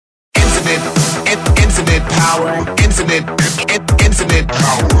Infinite power, infinite power, infinite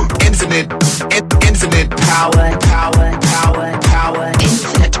power, infinite power, infinite power,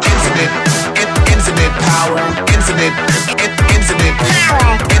 infinite power.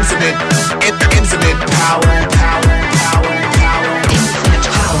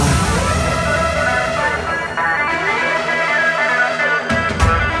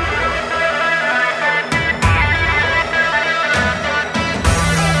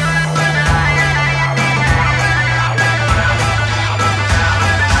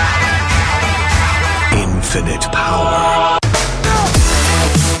 Infinite power.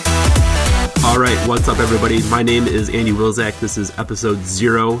 Alright, what's up everybody? My name is Andy Wilczak. This is episode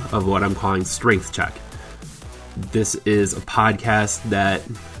 0 of what I'm calling Strength Check. This is a podcast that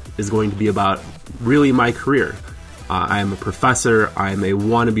is going to be about really my career. I am a professor, I am a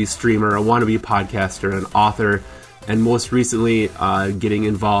wannabe streamer, a wannabe podcaster, an author, and most recently getting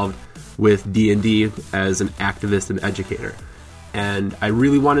involved with D&D as an activist and educator. And I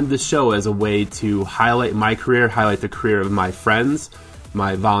really wanted this show as a way to highlight my career, highlight the career of my friends,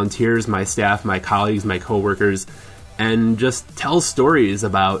 my volunteers, my staff, my colleagues, my coworkers, and just tell stories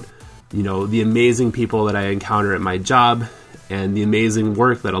about, the amazing people that I encounter at my job and the amazing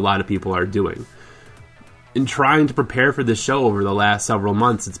work that a lot of people are doing. In trying to prepare for this show over the last several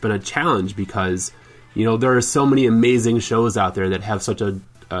months, it's been a challenge because, there are so many amazing shows out there that have such a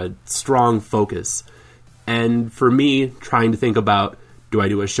strong focus. And for me, trying to think about, do I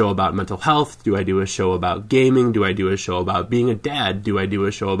do a show about mental health? Do I do a show about gaming? Do I do a show about being a dad? Do I do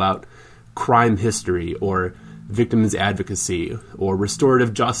a show about crime history or victims advocacy or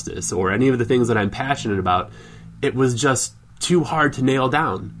restorative justice or any of the things that I'm passionate about? It was just too hard to nail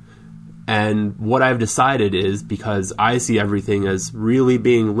down. And what I've decided is, because I see everything as really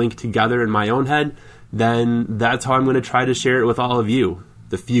being linked together in my own head, then that's how I'm going to try to share it with all of you,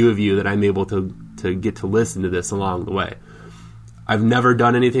 the few of you that I'm able to get to listen to this along the way. I've never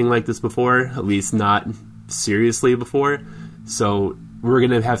done anything like this before, at least not seriously before, so we're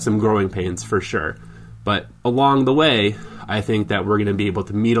going to have some growing pains for sure. But along the way, I think that we're going to be able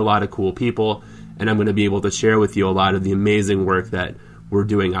to meet a lot of cool people, and I'm going to be able to share with you a lot of the amazing work that we're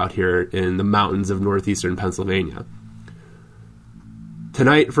doing out here in the mountains of northeastern Pennsylvania.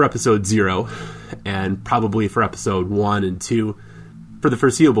 Tonight for episode 0, and probably for episode 1 and 2, for the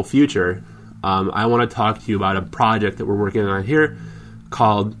foreseeable future, I want to talk to you about a project that we're working on here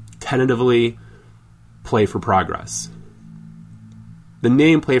called, tentatively, Play for Progress. The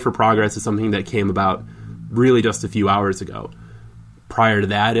name Play for Progress is something that came about really just a few hours ago. Prior to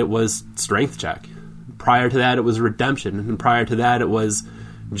that, it was Strength Check. Prior to that, it was Redemption. And prior to that, it was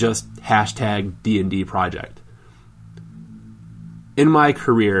just hashtag D&D project. In my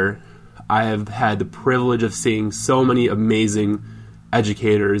career, I have had the privilege of seeing so many amazing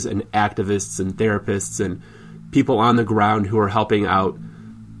educators and activists and therapists and people on the ground who are helping out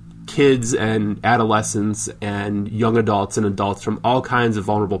kids and adolescents and young adults and adults from all kinds of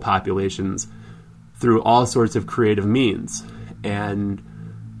vulnerable populations through all sorts of creative means. And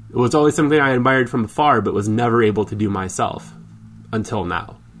it was always something I admired from afar but was never able to do myself until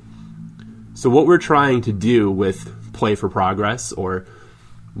now. So what we're trying to do with Play for Progress, or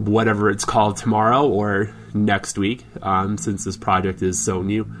whatever it's called tomorrow or next week, since this project is so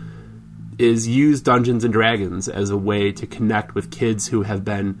new, is use Dungeons & Dragons as a way to connect with kids who have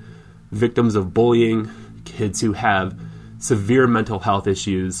been victims of bullying, kids who have severe mental health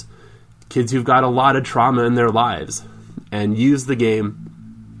issues, kids who've got a lot of trauma in their lives, and use the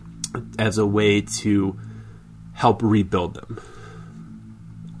game as a way to help rebuild them.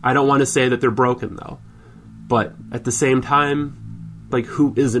 I don't want to say that they're broken, though, but at the same time,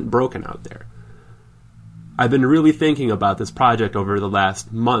 who isn't broken out there? I've been really thinking about this project over the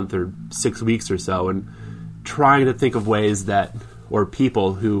last month or 6 weeks or so, and trying to think of ways that, or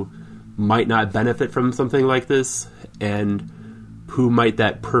people who might not benefit from something like this, and who might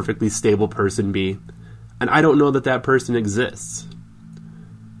that perfectly stable person be. And I don't know that that person exists.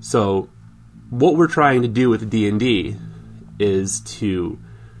 So what we're trying to do with D&D is to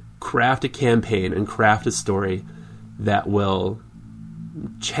craft a campaign and craft a story that will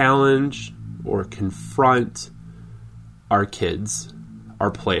challenge or confront our kids,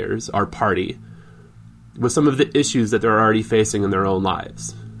 our players, our party, with some of the issues that they're already facing in their own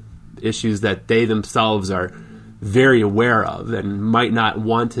lives. Issues that they themselves are very aware of and might not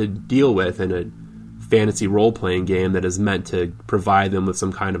want to deal with in a fantasy role-playing game that is meant to provide them with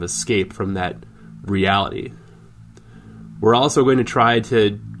some kind of escape from that reality. We're also going to try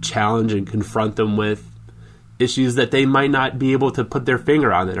to challenge and confront them with issues that they might not be able to put their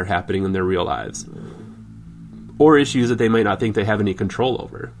finger on that are happening in their real lives, or issues that they might not think they have any control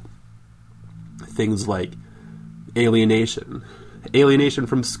over. Things like alienation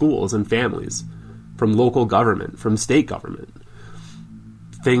from schools and families, from local government, from state government.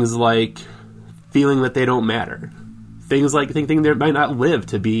 Things like feeling that they don't matter. Things like thinking they might not live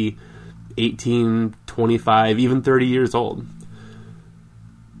to be 18, 25, even 30 years old.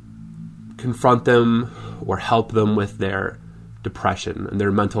 Confront them or help them with their depression and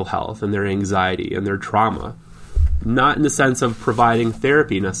their mental health and their anxiety and their trauma. Not in the sense of providing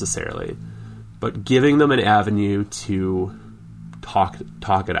therapy necessarily, but giving them an avenue to talk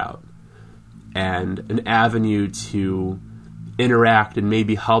it out, and an avenue to interact and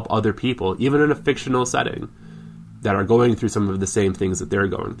maybe help other people, even in a fictional setting, that are going through some of the same things that they're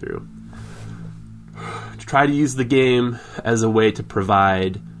going through. To try to use the game as a way to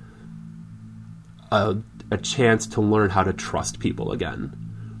provide a chance to learn how to trust people again,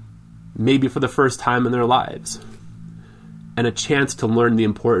 maybe for the first time in their lives, and a chance to learn the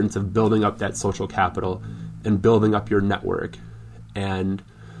importance of building up that social capital and building up your network. And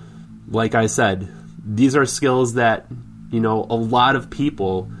like I said, these are skills that, a lot of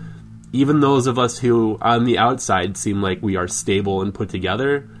people, even those of us who on the outside seem like we are stable and put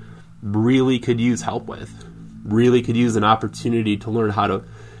together, really could use help with, really could use an opportunity to learn how to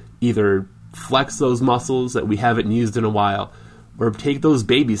either flex those muscles that we haven't used in a while, or take those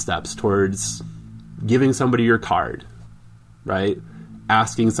baby steps towards giving somebody your card, right?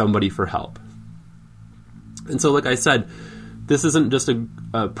 Asking somebody for help. And so, like I said, this isn't just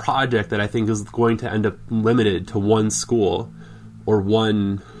a project that I think is going to end up limited to one school or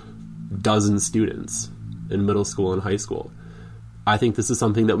 12 students in middle school and high school. I think this is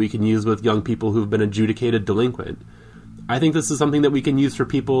something that we can use with young people who've been adjudicated delinquent. I think this is something that we can use for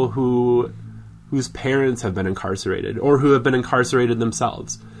people whose parents have been incarcerated or who have been incarcerated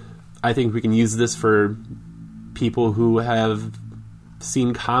themselves. I think we can use this for people who have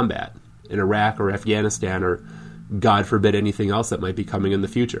seen combat in Iraq or Afghanistan, or God forbid anything else that might be coming in the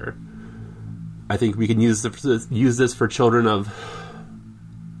future. I think we can use this for children of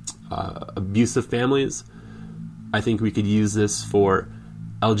abusive families. I think we could use this for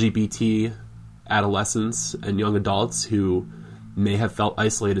LGBT adolescents and young adults who may have felt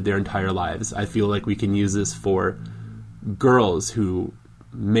isolated their entire lives. I feel like we can use this for girls who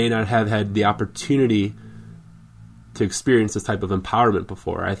may not have had the opportunity to experience this type of empowerment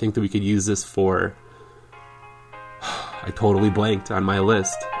before. I think that we could use this for... I totally blanked on my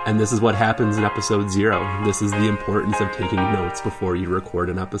list. And this is what happens in episode 0. This is the importance of taking notes before you record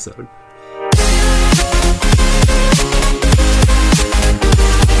an episode.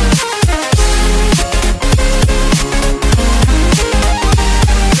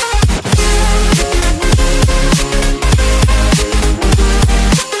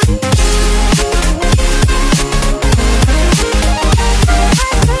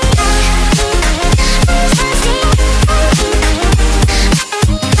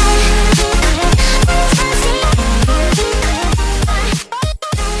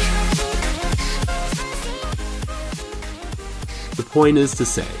 The point is to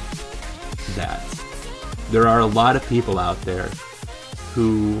say that there are a lot of people out there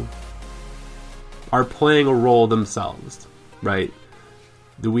who are playing a role themselves, right?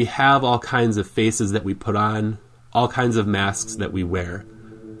 That we have all kinds of faces that we put on, all kinds of masks that we wear.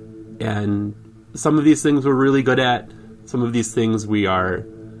 And some of these things we're really good at. Some of these things we are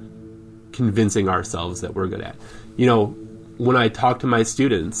convincing ourselves that we're good at. When I talk to my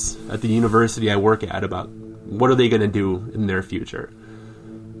students at the university I work at about what are they going to do in their future?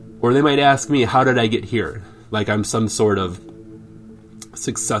 Or they might ask me, how did I get here? Like I'm some sort of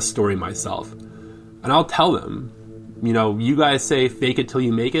success story myself. And I'll tell them, you guys say fake it till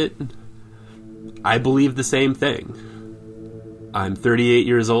you make it. I believe the same thing. I'm 38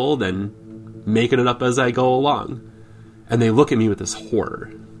 years old and making it up as I go along. And they look at me with this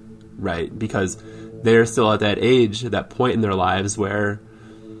horror, right? Because they're still at that age, at that point in their lives where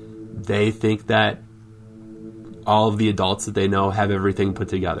they think that all of the adults that they know have everything put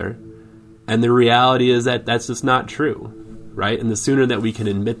together. And the reality is that that's just not true, right? And the sooner that we can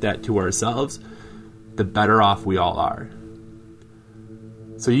admit that to ourselves, the better off we all are.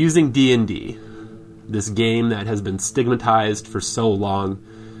 So using D&D, this game that has been stigmatized for so long,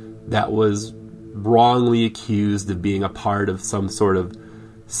 that was wrongly accused of being a part of some sort of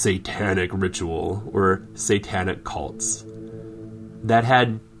satanic ritual or satanic cults, that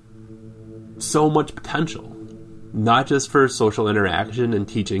had so much potential. Not just for social interaction and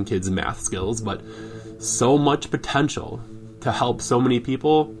teaching kids math skills, but so much potential to help so many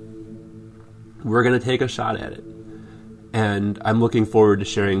people. We're going to take a shot at it. And I'm looking forward to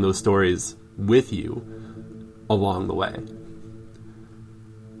sharing those stories with you along the way.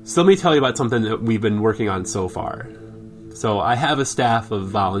 So let me tell you about something that we've been working on so far. So I have a staff of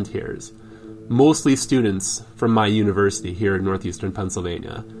volunteers, mostly students from my university here in northeastern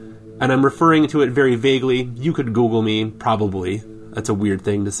Pennsylvania. And I'm referring to it very vaguely. You could Google me, probably. That's a weird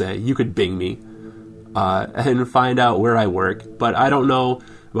thing to say. You could Bing me and find out where I work. But I don't know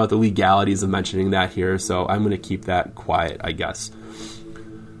about the legalities of mentioning that here, so I'm going to keep that quiet, I guess.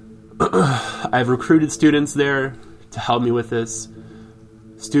 I've recruited students there to help me with this.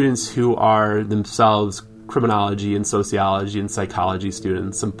 Students who are themselves criminology and sociology and psychology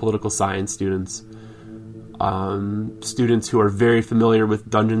students, some political science students, students who are very familiar with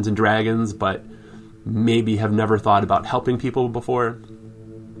Dungeons and Dragons but maybe have never thought about helping people before,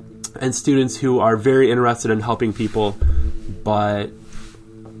 and students who are very interested in helping people, but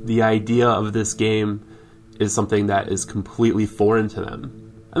the idea of this game is something that is completely foreign to them.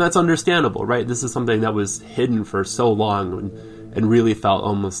 And that's understandable, right? This is something that was hidden for so long and really felt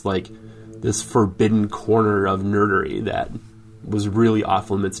almost like this forbidden corner of nerdery that was really off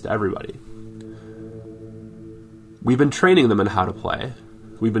limits to everybody. We've been training them in how to play.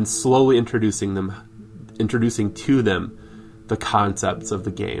 We've been slowly introducing to them the concepts of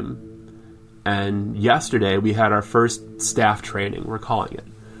the game. And yesterday we had our first staff training, we're calling it.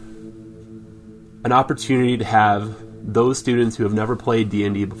 An opportunity to have those students who have never played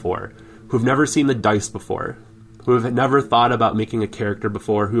D&D before, who have never seen the dice before, who have never thought about making a character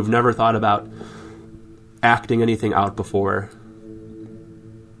before, who have never thought about acting anything out before.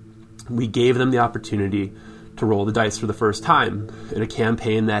 We gave them the opportunity to roll the dice for the first time in a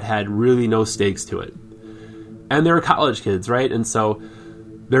campaign that had really no stakes to it. And they were college kids, right? And so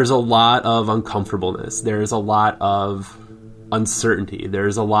there's a lot of uncomfortableness. There's a lot of uncertainty.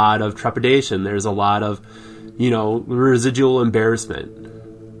 There's a lot of trepidation. There's a lot of, residual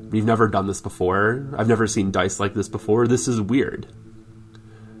embarrassment. We've never done this before. I've never seen dice like this before. This is weird.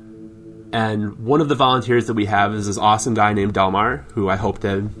 And one of the volunteers that we have is this awesome guy named Delmar, who I hope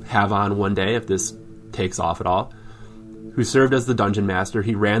to have on one day if this takes off at all, who served as the dungeon master.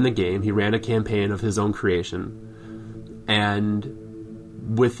 He ran the game. He ran a campaign of his own creation.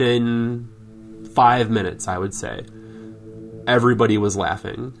 And within 5 minutes, I would say, everybody was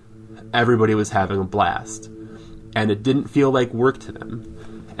laughing. Everybody was having a blast. And it didn't feel like work to them.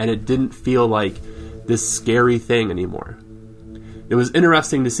 And it didn't feel like this scary thing anymore. It was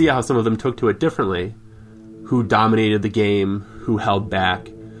interesting to see how some of them took to it differently, who dominated the game, who held back,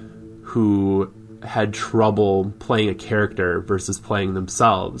 who had trouble playing a character versus playing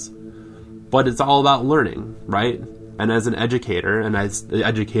themselves. But it's all about learning, right? And as an educator, and as the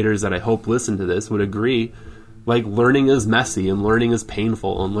educators that I hope listen to this would agree, like, learning is messy, and learning is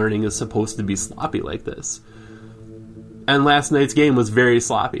painful, and learning is supposed to be sloppy like this. And last night's game was very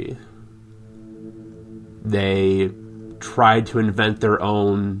sloppy. They tried to invent their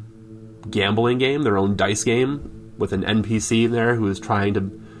own gambling game, their own dice game, with an NPC in there who was trying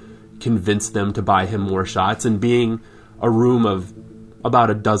to convince them to buy him more shots. And being a room of about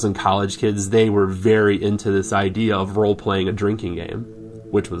a dozen college kids, they were very into this idea of role-playing a drinking game,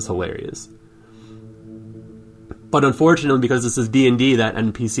 which was hilarious. But unfortunately, because this is D&D, that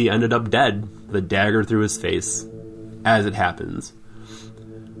NPC ended up dead, with a dagger through his face, as it happens.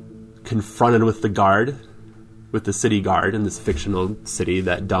 Confronted with the guard, with the city guard in this fictional city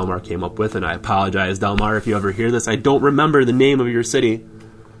that Delmar came up with, and I apologize, Delmar, if you ever hear this. I don't remember the name of your city.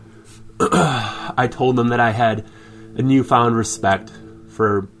 I told them that I had a newfound respect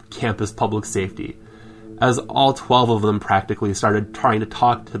for campus public safety, as all 12 of them practically started trying to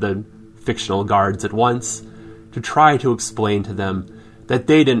talk to the fictional guards at once, to try to explain to them that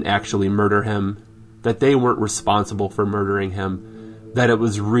they didn't actually murder him, that they weren't responsible for murdering him, that it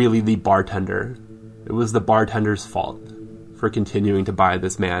was really the bartender. It was the bartender's fault for continuing to buy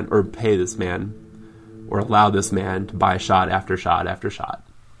this man, or pay this man, or allow this man to buy shot after shot after shot.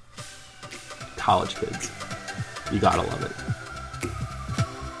 College kids. You gotta love it.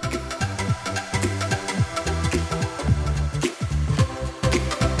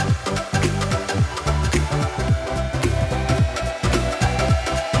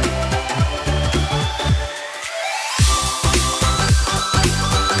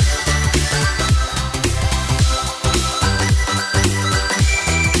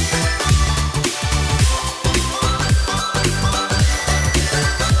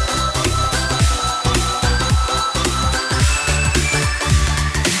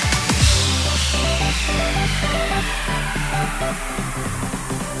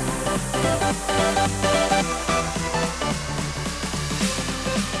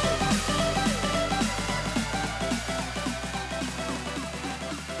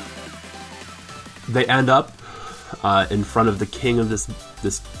 They end up in front of the king of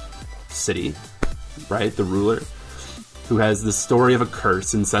this city, right? The ruler, who has the story of a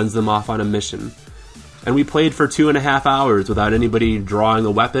curse and sends them off on a mission. And we played for 2.5 hours without anybody drawing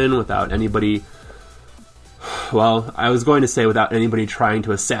a weapon, without anybody... Well, I was going to say without anybody trying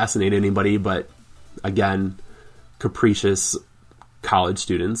to assassinate anybody, but again, capricious college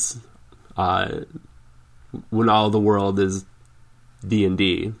students. When all the world is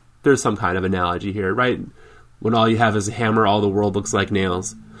D&D, there's some kind of analogy here, right? When all you have is a hammer, all the world looks like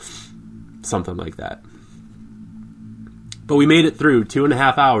nails. Something like that. But we made it through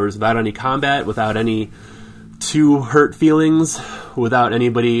 2.5 hours without any combat, without any too hurt feelings, without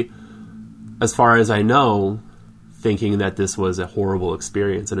anybody, as far as I know, thinking that this was a horrible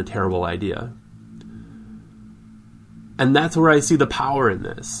experience and a terrible idea. And that's where I see the power in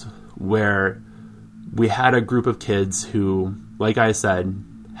this, where we had a group of kids who, like I said,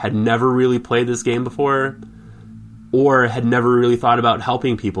 had never really played this game before, or had never really thought about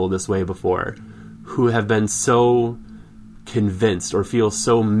helping people this way before, who have been so convinced or feel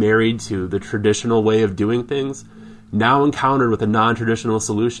so married to the traditional way of doing things, now encountered with a non-traditional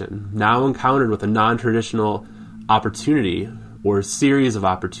solution, now encountered with a non-traditional opportunity or series of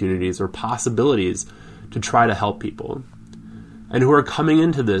opportunities or possibilities to try to help people, and who are coming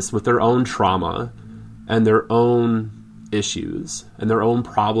into this with their own trauma and their own issues and their own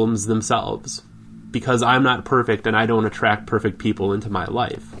problems themselves, because I'm not perfect and I don't attract perfect people into my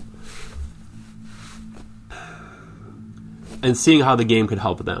life. And seeing how the game could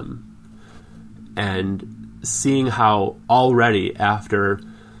help them, and seeing how already after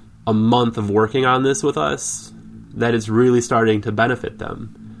a month of working on this with us, that it's really starting to benefit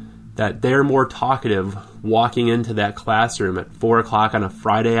them. That they're more talkative walking into that classroom at 4 o'clock on a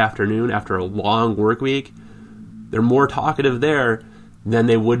Friday afternoon after a long work week. They're more talkative there than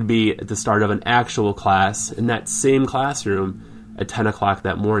they would be at the start of an actual class in that same classroom at 10 o'clock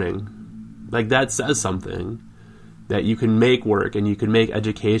that morning. Like, that says something. That you can make work and you can make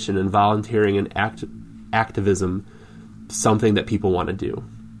education and volunteering and activism something that people want to do.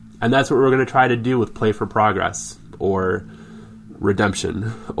 And that's what we're going to try to do with Play for Progress, or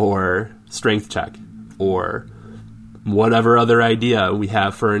Redemption, or Strength Check, or whatever other idea we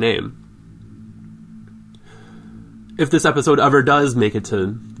have for a name. If this episode ever does make it to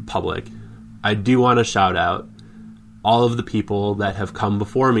the public, I do want to shout out all of the people that have come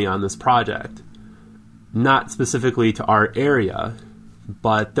before me on this project. Not specifically to our area,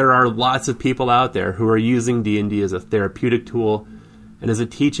 but there are lots of people out there who are using D&D as a therapeutic tool and as a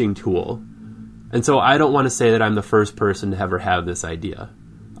teaching tool. And so I don't want to say that I'm the first person to ever have this idea.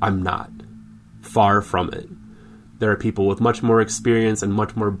 I'm not. Far from it. There are people with much more experience and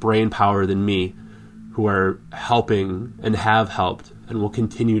much more brain power than me who are helping and have helped and will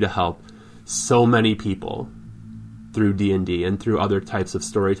continue to help so many people through D&D and through other types of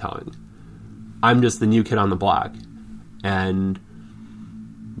storytelling. I'm just the new kid on the block. And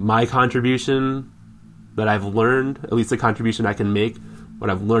my contribution that I've learned, at least the contribution I can make, what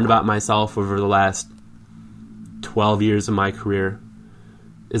I've learned about myself over the last 12 years of my career,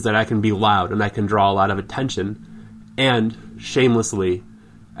 is that I can be loud and I can draw a lot of attention. And shamelessly,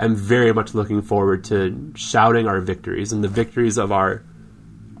 I'm very much looking forward to shouting our victories and the victories of our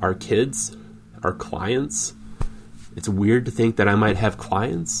kids, our clients. It's weird to think that I might have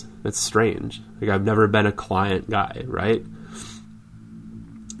clients. That's strange. Like, I've never been a client guy, right?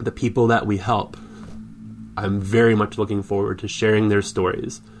 The people that we help, I'm very much looking forward to sharing their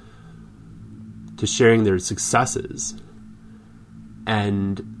stories, to sharing their successes,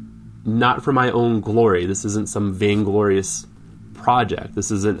 and not for my own glory. This isn't some vainglorious project.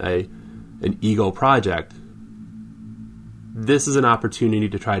 This isn't an ego project. This is an opportunity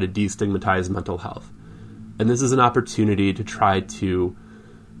to try to destigmatize mental health. And this is an opportunity to try to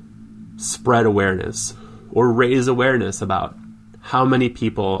spread awareness or raise awareness about how many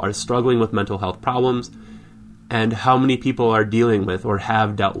people are struggling with mental health problems and how many people are dealing with or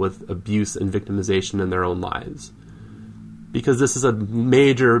have dealt with abuse and victimization in their own lives. Because this is a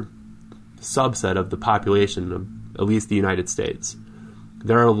major subset of the population of at least the United States.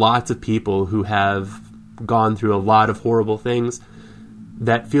 There are lots of people who have gone through a lot of horrible things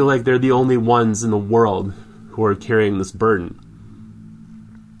that feel like they're the only ones in the world who are carrying this burden.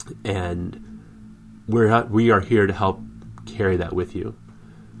 And we are here to help carry that with you.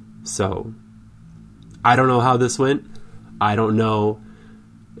 So, I don't know how this went. I don't know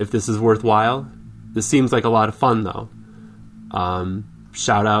if this is worthwhile. This seems like a lot of fun, though.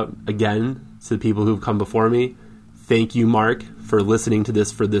 Shout out again to the people who've come before me. Thank you, Mark, for listening to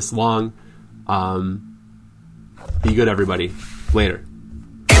this for this long. Be good, everybody. Later.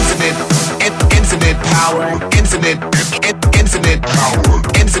 Infinite. infinite power, infinite power,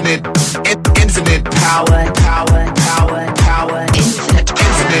 infinite power,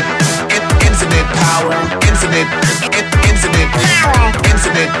 infinite power, infinite power,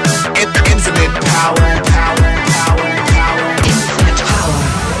 infinite